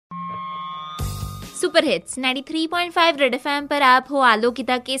Super hits 93.5 red FM पर आप हो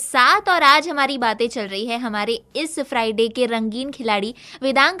आलोकिता के साथ और आज हमारी बातें चल रही है हमारे इस फ्राइडे के रंगीन खिलाड़ी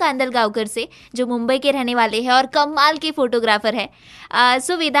वेदांग कांदलगांवकर से, जो मुंबई के रहने वाले हैं और कमाल के फोटोग्राफर है।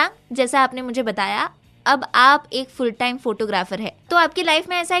 सो वेदांग, जैसा आपने मुझे बताया, अब आप एक फुल टाइम फोटोग्राफर है, तो आपकी लाइफ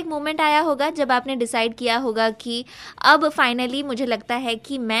में ऐसा एक मोमेंट आया होगा जब आपने डिसाइड किया होगा कि अब फाइनली मुझे लगता है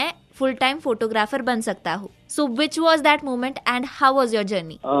कि मैं फुल टाइम फोटोग्राफर बन सकता हूँ। सो which was that moment and how was your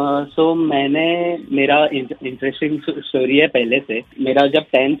journey? सो मेरा इंटरेस्टिंग स्टोरी है। पहले से मेरा जब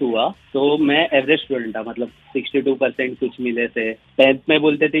 10th हुआ तो मैं एवरेज स्टूडेंट था, मतलब 62% कुछ मिले थे। 10th में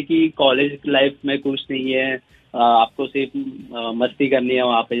बोलते थे कि कॉलेज लाइफ में कुछ नहीं है, आपको सिर्फ मस्ती करनी है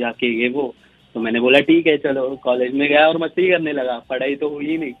वहाँ पे जाके, ये वो। तो मैंने बोला ठीक है, चलो कॉलेज में गया और मस्ती करने लगा, पढ़ाई तो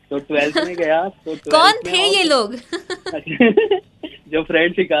हुई नहीं। तो 12th में गया तो कौन थे ये लोग? जो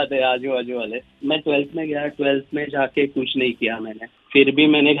फ्रेंड सिखाते हैं आजू बाजू वाले। मैं 12th में गया, 12th में जाके कुछ नहीं किया मैंने। फिर भी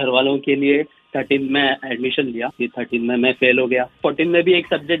मैंने घर वालों के लिए 13 में एडमिशन लिया, फिर 13 में मैं फेल हो गया। 14 में भी एक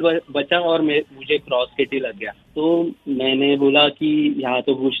सब्जेक्ट बचा और मुझे क्रॉस केटी लग गया। तो मैंने बोला कि यहाँ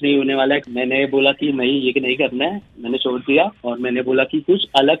तो कुछ नहीं होने वाला है। मैंने बोला कि नहीं, ये नहीं करना है, मैंने छोड़ दिया। और मैंने बोला कि कुछ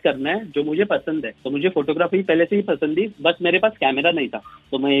अलग करना है जो मुझे पसंद है। तो मुझे फोटोग्राफी पहले से ही पसंद थी, बस मेरे पास कैमरा नहीं था।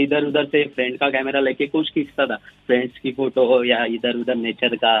 तो मैं इधर उधर से फ्रेंड का कैमरा लेके कुछ खींचता था, फ्रेंड्स की फोटो या इधर उधर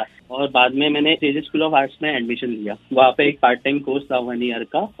नेचर का। और बाद में मैंने तेजस स्कूल ऑफ आर्ट्स में एडमिशन लिया। वहाँ पे एक पार्ट टाइम कोर्स था 1 ईयर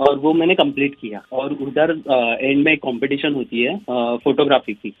का, और वो मैंने कंप्लीट किया। और उधर एंड में कंपटीशन होती है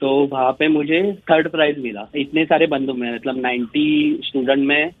फोटोग्राफी की, तो वहाँ पे मुझे 3rd प्राइज मिला। इतने सारे बंदों में, मतलब 90 स्टूडेंट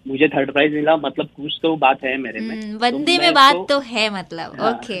में मुझे 3rd प्राइज मिला। मतलब कुछ तो बात है मेरे में, बंदे में बात तो है, मतलब।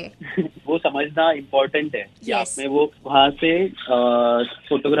 ओके। वो समझना इम्पोर्टेंट है। Yes. में वो वहाँ से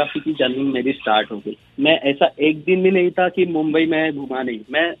फोटोग्राफी की जर्नी मेरी स्टार्ट हो गई। मैं ऐसा एक दिन भी नहीं था कि मुंबई में घुमा नहीं।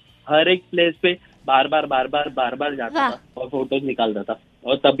 मैं हर एक प्लेस पे बार बार जाता था और फोटोज निकालता था।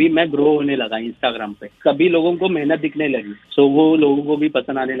 और तभी मैं ग्रो होने लगा इंस्टाग्राम पे। कभी लोगों को मेहनत दिखने लगी, सो वो लोगों को भी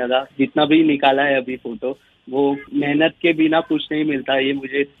पसंद आने लगा। जितना भी निकाला है अभी फोटो, वो मेहनत के बिना कुछ नहीं मिलता। ये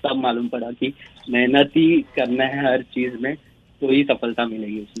मुझे तब मालूम पड़ा कि मेहनत ही करना है हर चीज में, तो ही सफलता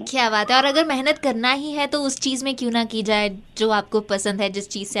मिलेगी उसमें। क्या बात है। और अगर मेहनत करना ही है तो उस चीज में क्यों ना की जाए जो आपको पसंद है, जिस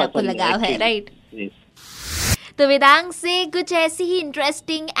चीज से आपको लगाव है, राइट? तो वेदांग से कुछ ऐसी ही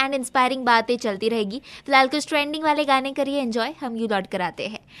इंटरेस्टिंग एंड इंस्पायरिंग बातें चलती रहेगी। फिलहाल कुछ ट्रेंडिंग वाले गाने करिए एंजॉय, हम यू लौट कर आते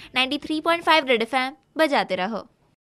हैं। 93.5 रेड एफएम बजाते रहो।